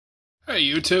Hey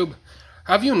YouTube,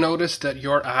 have you noticed that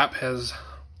your app has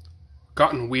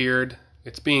gotten weird?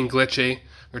 It's being glitchy.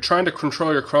 You're trying to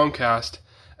control your Chromecast,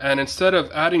 and instead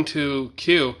of adding to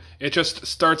queue, it just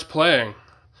starts playing,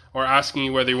 or asking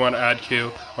you whether you want to add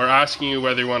queue, or asking you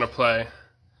whether you want to play.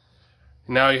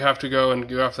 Now you have to go and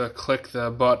you have to click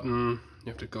the button.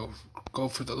 You have to go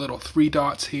for the little three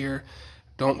dots here.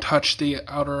 Don't touch the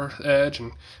outer edge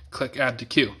and click add to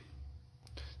queue.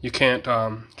 You can't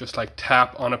just like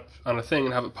tap on a thing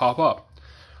and have it pop up.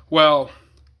 Well,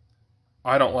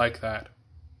 I don't like that.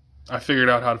 I figured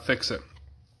out how to fix it.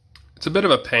 It's a bit of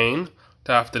a pain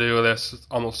to have to do this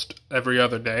almost every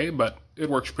other day, but it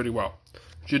works pretty well.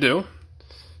 What you do,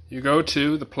 you go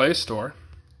to the Play Store,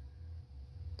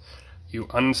 you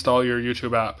uninstall your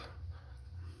YouTube app.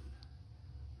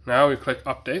 Now you click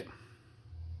Update.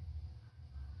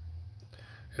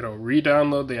 It'll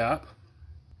re-download the app.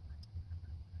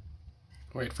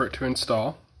 Wait for it to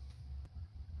install.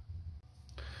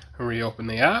 And reopen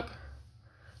the app.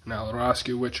 Now it'll ask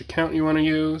you which account you want to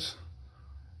use.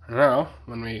 And now,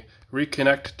 when we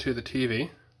reconnect to the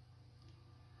TV,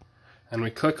 and we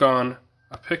click on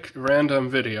a random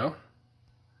video.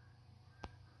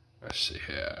 Let's see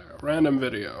here, random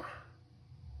video.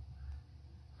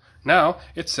 Now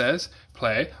it says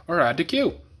play or add to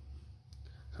queue.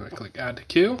 So we click add to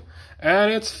queue,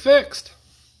 and it's fixed.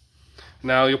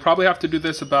 Now, you'll probably have to do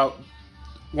this about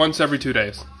once every 2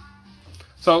 days.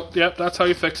 So, yep, that's how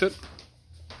you fix it.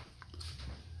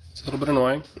 It's a little bit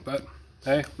annoying, but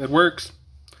hey, it works.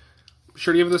 Be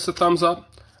sure to give this a thumbs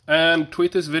up and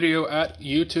tweet this video at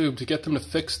YouTube to get them to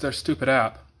fix their stupid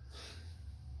app.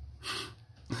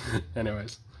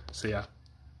 Anyways, see ya.